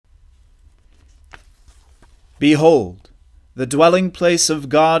Behold, the dwelling place of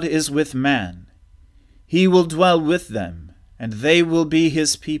God is with man. He will dwell with them, and they will be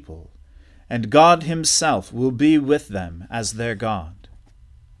his people, and God himself will be with them as their God.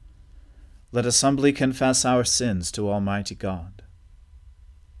 Let us humbly confess our sins to Almighty God.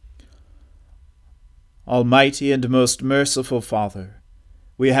 Almighty and most merciful Father,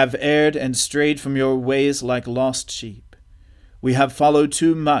 we have erred and strayed from your ways like lost sheep. We have followed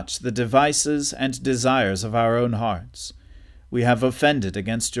too much the devices and desires of our own hearts. We have offended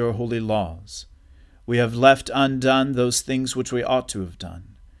against your holy laws. We have left undone those things which we ought to have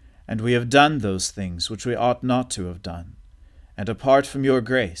done, and we have done those things which we ought not to have done. And apart from your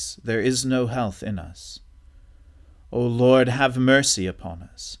grace, there is no health in us. O Lord, have mercy upon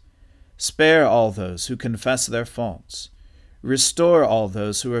us. Spare all those who confess their faults. Restore all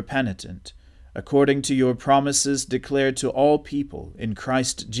those who are penitent, according to your promises declared to all people in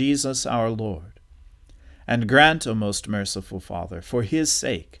Christ Jesus our Lord. And grant, O most merciful Father, for his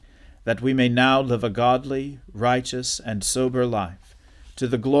sake, that we may now live a godly, righteous, and sober life, to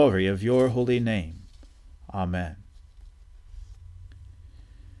the glory of your holy name. Amen.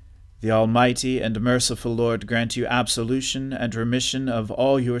 The Almighty and merciful Lord grant you absolution and remission of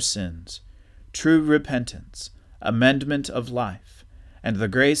all your sins, true repentance, amendment of life, and the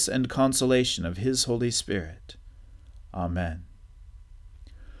grace and consolation of his Holy Spirit. Amen.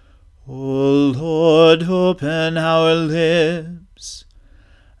 O Lord, open our lips,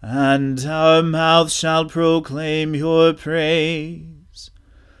 and our mouth shall proclaim your praise.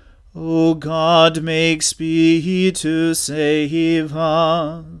 O God, make speed to save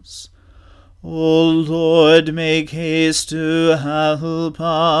us. O Lord, make haste to help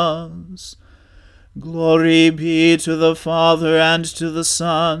us. Glory be to the Father, and to the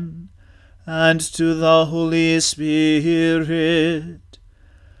Son, and to the Holy Spirit,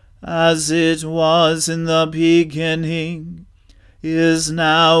 as it was in the beginning, is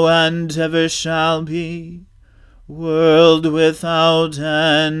now, and ever shall be, world without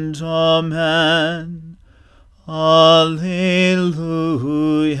end. Amen. Alleluia.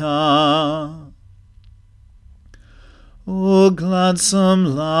 O gladsome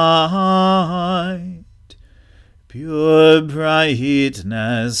light, pure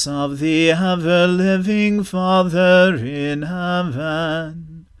brightness of the ever-living Father in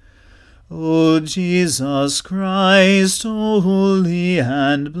heaven, O Jesus Christ, holy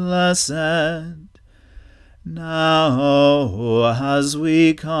and blessed, now as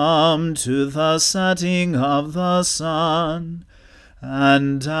we come to the setting of the sun,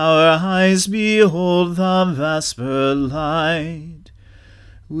 and our eyes behold the vesper light,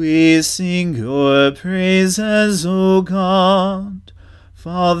 we sing your praises, O God,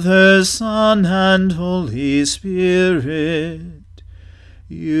 Father, Son, and Holy Spirit.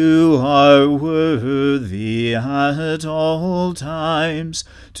 You are worthy at all times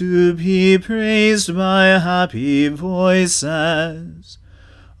to be praised by happy voices,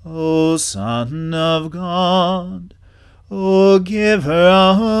 O Son of God, O Giver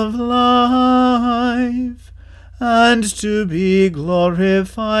of life, and to be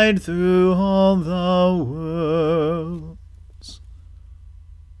glorified through all the worlds.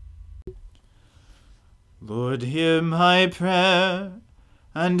 Lord, hear my prayer,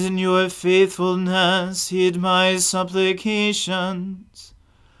 and in your faithfulness heed my supplications.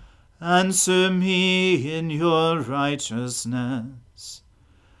 Answer me in your righteousness.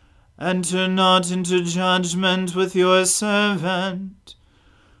 Enter not into judgment with your servant,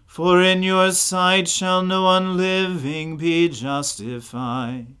 for in your sight shall no one living be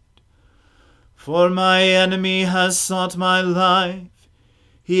justified. For my enemy has sought my life,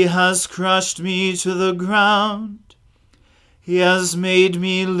 he has crushed me to the ground. He has made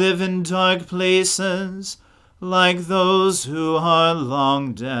me live in dark places, like those who are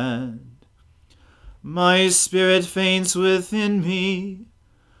long dead. My spirit faints within me,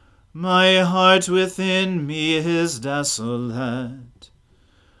 my heart within me is desolate.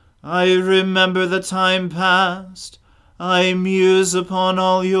 I remember the time past, I muse upon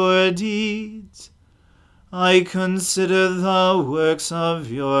all your deeds. I consider the works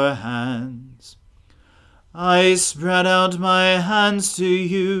of your hands. I spread out my hands to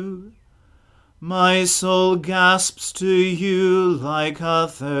you. My soul gasps to you like a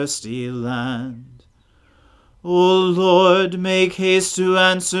thirsty land. O Lord, make haste to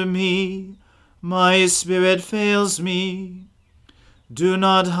answer me. My spirit fails me. Do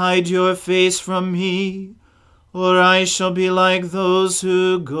not hide your face from me, or I shall be like those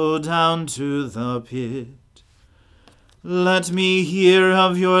who go down to the pit. Let me hear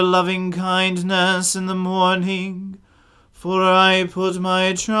of your loving kindness in the morning, for I put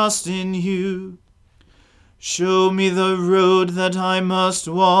my trust in you. Show me the road that I must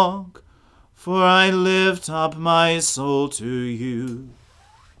walk, for I lift up my soul to you.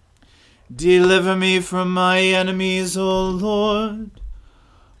 Deliver me from my enemies, O Lord,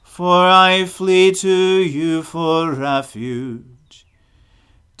 for I flee to you for refuge.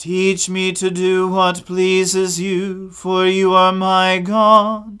 Teach me to do what pleases you, for you are my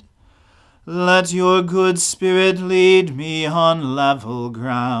God. Let your good spirit lead me on level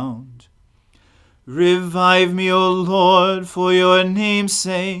ground. Revive me, O Lord, for your name's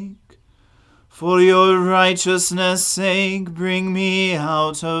sake. For your righteousness' sake, bring me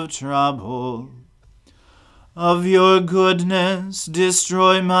out of trouble. Of your goodness,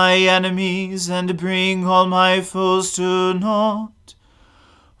 destroy my enemies, and bring all my foes to naught.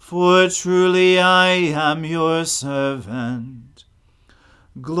 For truly I am your servant.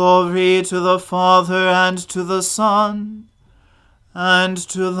 Glory to the Father, and to the Son, and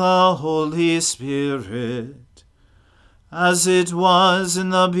to the Holy Spirit, as it was in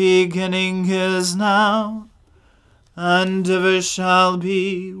the beginning, is now, and ever shall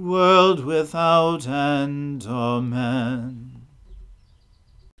be, world without end. Amen.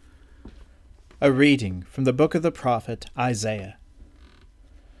 A reading from the book of the prophet Isaiah.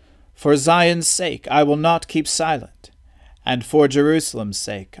 For Zion's sake I will not keep silent, and for Jerusalem's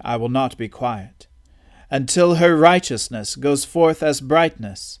sake I will not be quiet, until her righteousness goes forth as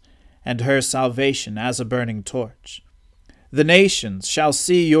brightness, and her salvation as a burning torch. The nations shall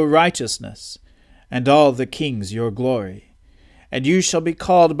see your righteousness, and all the kings your glory. And you shall be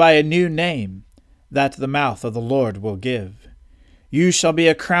called by a new name, that the mouth of the Lord will give. You shall be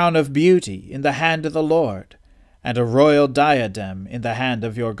a crown of beauty in the hand of the Lord, and a royal diadem in the hand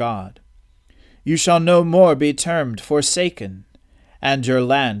of your God. You shall no more be termed forsaken, and your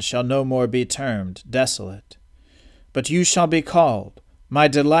land shall no more be termed desolate. But you shall be called, My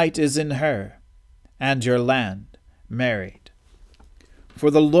delight is in her, and your land married. For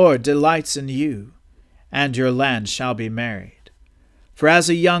the Lord delights in you, and your land shall be married. For as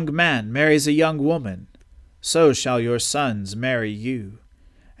a young man marries a young woman, so shall your sons marry you.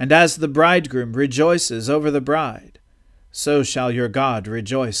 And as the bridegroom rejoices over the bride, so shall your God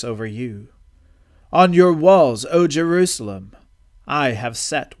rejoice over you. On your walls, O Jerusalem, I have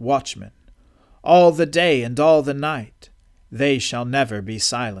set watchmen. All the day and all the night, they shall never be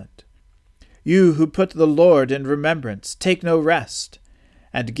silent. You who put the Lord in remembrance, take no rest,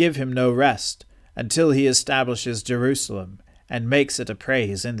 and give him no rest, until he establishes Jerusalem, and makes it a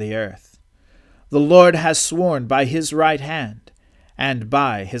praise in the earth. The Lord has sworn by his right hand, and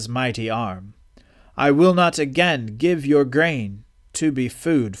by his mighty arm, I will not again give your grain to be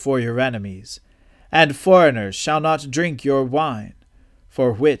food for your enemies, and foreigners shall not drink your wine,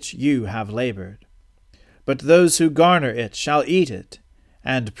 for which you have labored. But those who garner it shall eat it,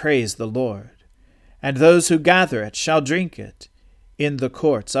 and praise the Lord. And those who gather it shall drink it, in the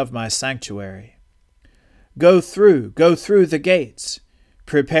courts of my sanctuary. Go through the gates,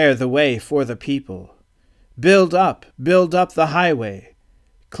 prepare the way for the people. Build up the highway,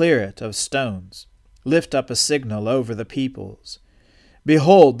 clear it of stones, lift up a signal over the peoples.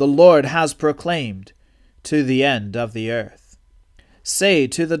 Behold, the Lord has proclaimed to the end of the earth. Say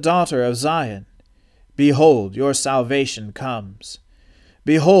to the daughter of Zion, Behold, your salvation comes.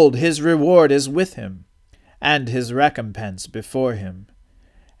 Behold, his reward is with him, and his recompense before him.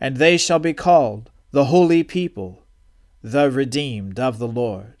 And they shall be called the holy people, the redeemed of the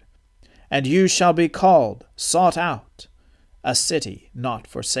Lord. And you shall be called sought out, a city not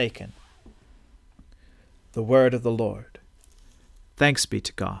forsaken. The word of the Lord. Thanks be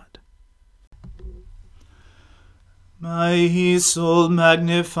to God. My soul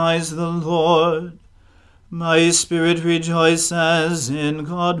magnifies the Lord. My spirit rejoices in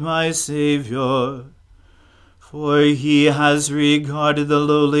God my Saviour. For he has regarded the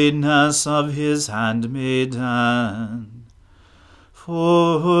lowliness of his handmaiden.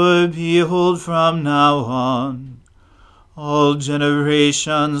 For behold, from now on, all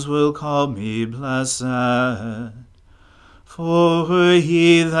generations will call me blessed. For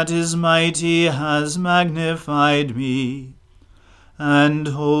he that is mighty has magnified me, and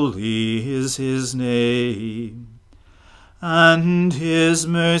holy is his name. And his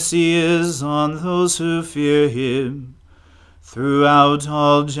mercy is on those who fear him throughout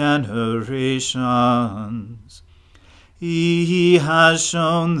all generations. He has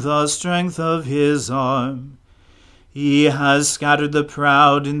shown the strength of his arm. He has scattered the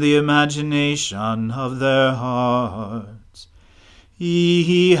proud in the imagination of their hearts.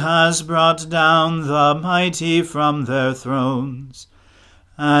 He has brought down the mighty from their thrones,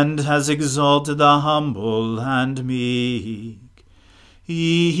 and has exalted the humble and meek.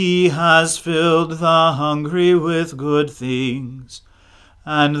 He has filled the hungry with good things,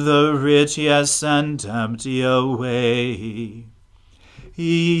 and the rich he has sent empty away.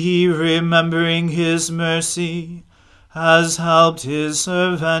 He, remembering his mercy, has helped his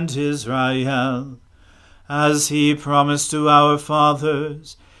servant Israel, as he promised to our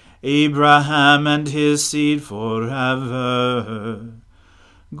fathers, Abraham and his seed forever.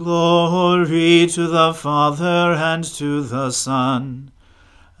 Glory to the Father, and to the Son,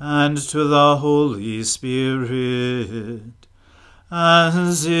 and to the Holy Spirit,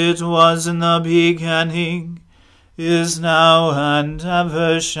 as it was in the beginning, is now, and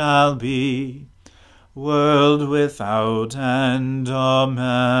ever shall be, world without end.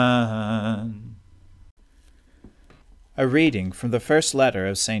 Amen. A reading from the first letter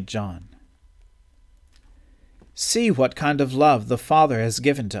of St. John. See what kind of love the Father has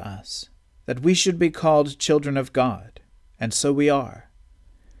given to us, that we should be called children of God, and so we are.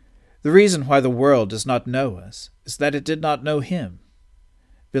 The reason why the world does not know us is that it did not know him.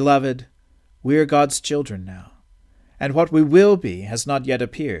 Beloved, we are God's children now, and what we will be has not yet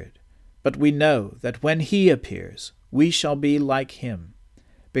appeared, but we know that when he appears, we shall be like him,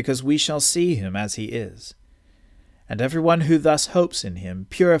 because we shall see him as he is. And everyone who thus hopes in him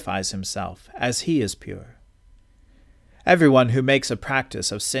purifies himself as he is pure. Everyone who makes a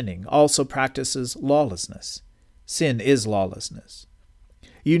practice of sinning also practices lawlessness. Sin is lawlessness.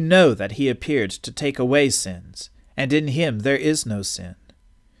 You know that he appeared to take away sins, and in him there is no sin.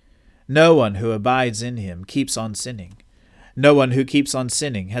 No one who abides in him keeps on sinning. No one who keeps on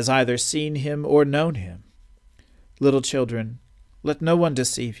sinning has either seen him or known him. Little children, let no one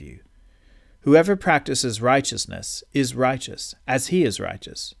deceive you. Whoever practices righteousness is righteous, as he is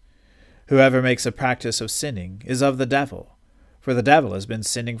righteous. Whoever makes a practice of sinning is of the devil, for the devil has been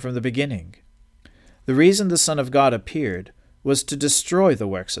sinning from the beginning. The reason the Son of God appeared was to destroy the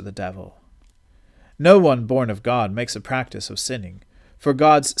works of the devil. No one born of God makes a practice of sinning, for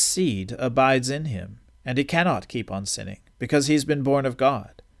God's seed abides in him, and he cannot keep on sinning, because he has been born of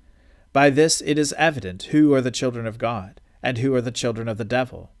God. By this it is evident who are the children of God, and who are the children of the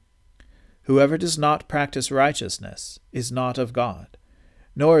devil. Whoever does not practice righteousness is not of God,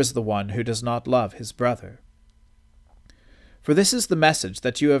 nor is the one who does not love his brother. For this is the message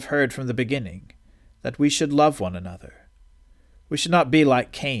that you have heard from the beginning, that we should love one another. We should not be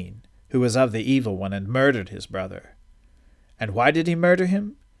like Cain, who was of the evil one and murdered his brother. And why did he murder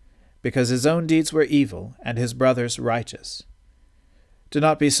him? Because his own deeds were evil, and his brother's righteous. Do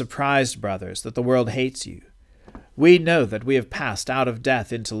not be surprised, brothers, that the world hates you. We know that we have passed out of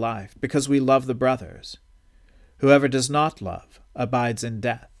death into life, because we love the brothers. Whoever does not love abides in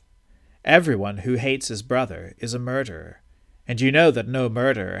death. Everyone who hates his brother is a murderer, and you know that no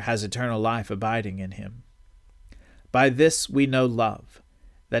murderer has eternal life abiding in him. By this we know love,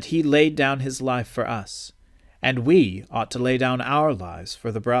 that he laid down his life for us, and we ought to lay down our lives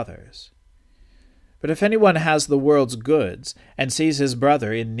for the brothers. But if anyone has the world's goods and sees his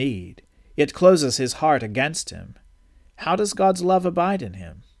brother in need, yet closes his heart against him, how does God's love abide in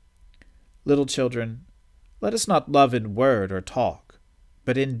him? Little children, let us not love in word or talk,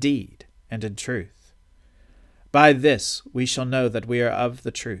 but in deed and in truth. By this we shall know that we are of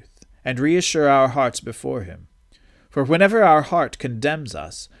the truth, and reassure our hearts before him. For whenever our heart condemns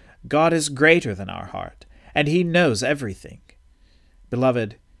us, God is greater than our heart, and he knows everything.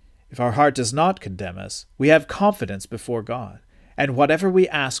 Beloved, if our heart does not condemn us, we have confidence before God, and whatever we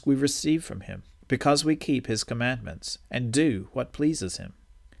ask we receive from him, because we keep his commandments, and do what pleases him.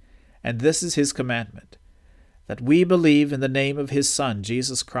 And this is his commandment, that we believe in the name of his Son,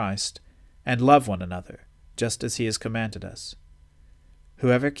 Jesus Christ, and love one another, just as he has commanded us.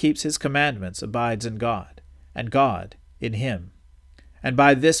 Whoever keeps his commandments abides in God, and God in him. And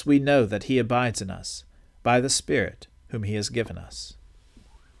by this we know that he abides in us, by the Spirit whom he has given us.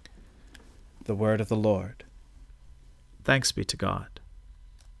 The word of the Lord. Thanks be to God.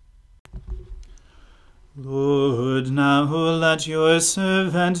 Lord, now let your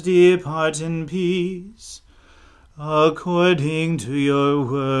servant depart in peace, according to your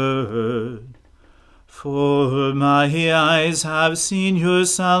word. For my eyes have seen your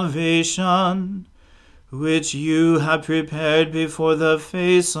salvation, which you have prepared before the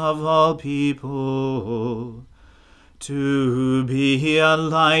face of all people, to be a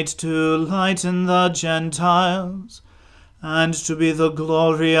light to lighten the Gentiles, and to be the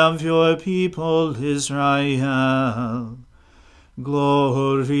glory of your people Israel.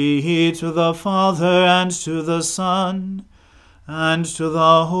 Glory to the Father, and to the Son, and to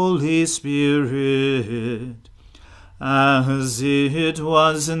the Holy Spirit, as it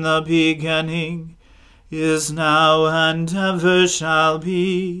was in the beginning, is now, and ever shall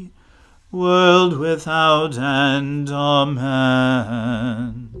be, world without end.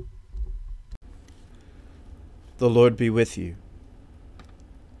 Amen. The Lord be with you.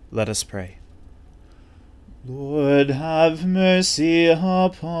 Let us pray. Lord, have mercy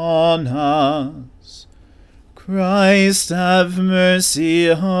upon us. Christ, have mercy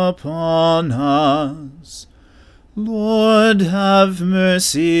upon us. Lord, have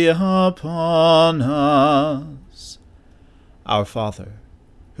mercy upon us. Our Father,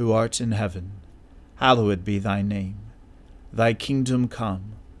 who art in heaven, hallowed be thy name. Thy kingdom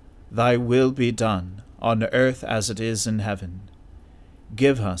come, thy will be done, on earth as it is in heaven.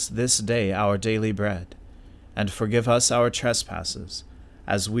 Give us this day our daily bread, and forgive us our trespasses,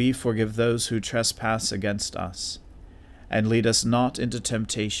 as we forgive those who trespass against us. And lead us not into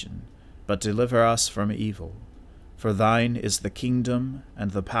temptation, but deliver us from evil. For thine is the kingdom,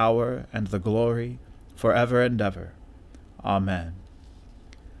 and the power, and the glory, forever and ever. Amen.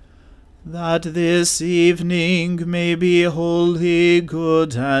 That this evening may be holy,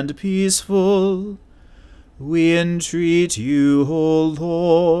 good, and peaceful, we entreat you, O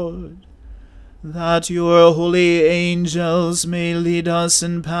Lord, that your holy angels may lead us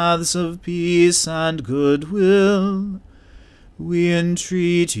in paths of peace and goodwill. We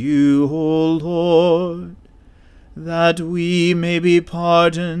entreat you, O Lord, that we may be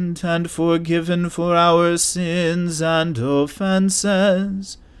pardoned and forgiven for our sins and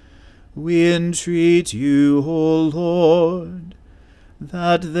offenses. We entreat you, O Lord,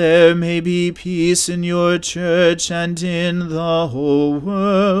 that there may be peace in your church and in the whole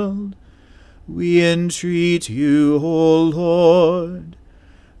world. We entreat you, O Lord,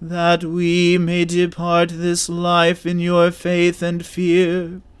 that we may depart this life in your faith and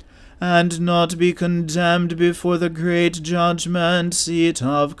fear, and not be condemned before the great judgment seat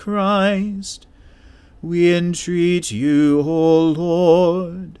of Christ. We entreat you, O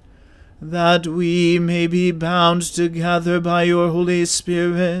Lord, that we may be bound together by your Holy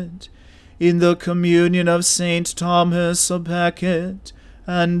Spirit in the communion of Saint Thomas a Becket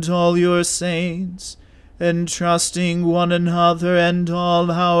and all your saints, entrusting one another and all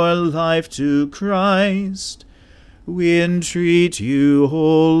our life to Christ. We entreat you,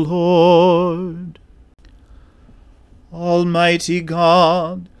 O Lord. Almighty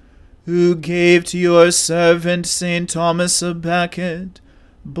God, who gave to your servant Saint Thomas a Becket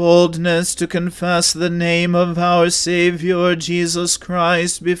boldness to confess the name of our Saviour Jesus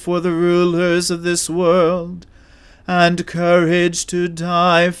Christ before the rulers of this world, and courage to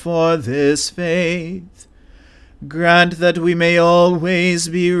die for this faith, grant that we may always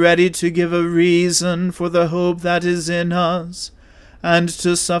be ready to give a reason for the hope that is in us, and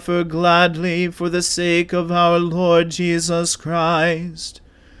to suffer gladly for the sake of our Lord Jesus Christ,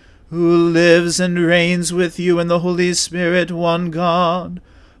 who lives and reigns with you in the Holy Spirit, one God,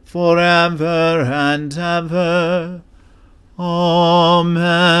 forever and ever.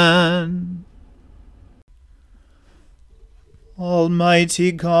 Amen.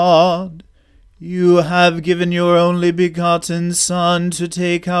 Almighty God, you have given your only begotten Son to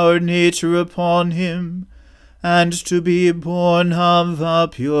take our nature upon him, and to be born of a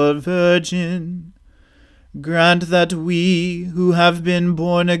pure Virgin. Grant that we, who have been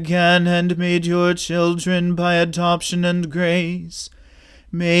born again and made your children by adoption and grace,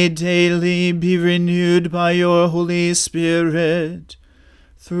 may daily be renewed by your Holy Spirit,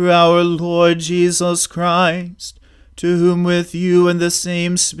 through our Lord Jesus Christ, to whom with you and the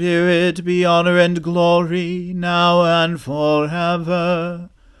same Spirit be honor and glory, now and forever.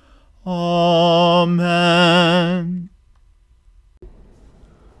 Amen.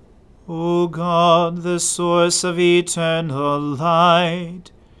 O God, the source of eternal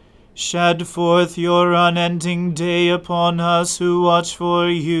light, shed forth your unending day upon us who watch for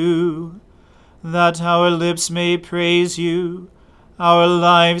you, that our lips may praise you, our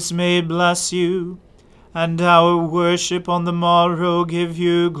lives may bless you, and our worship on the morrow give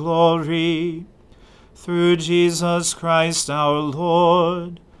you glory. Through Jesus Christ our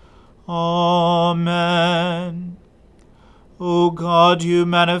Lord. Amen. O God, you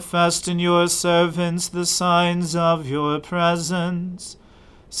manifest in your servants the signs of your presence.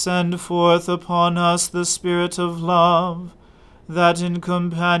 Send forth upon us the Spirit of love, that in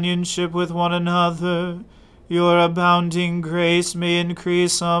companionship with one another your abounding grace may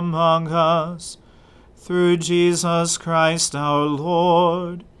increase among us. Through Jesus Christ our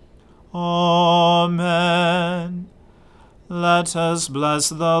Lord. Amen. Let us bless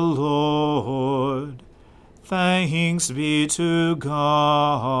the Lord. Thanks be to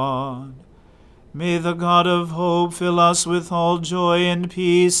God. May the God of hope fill us with all joy and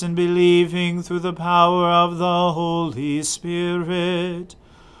peace in believing through the power of the Holy Spirit.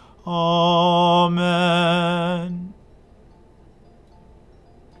 Amen.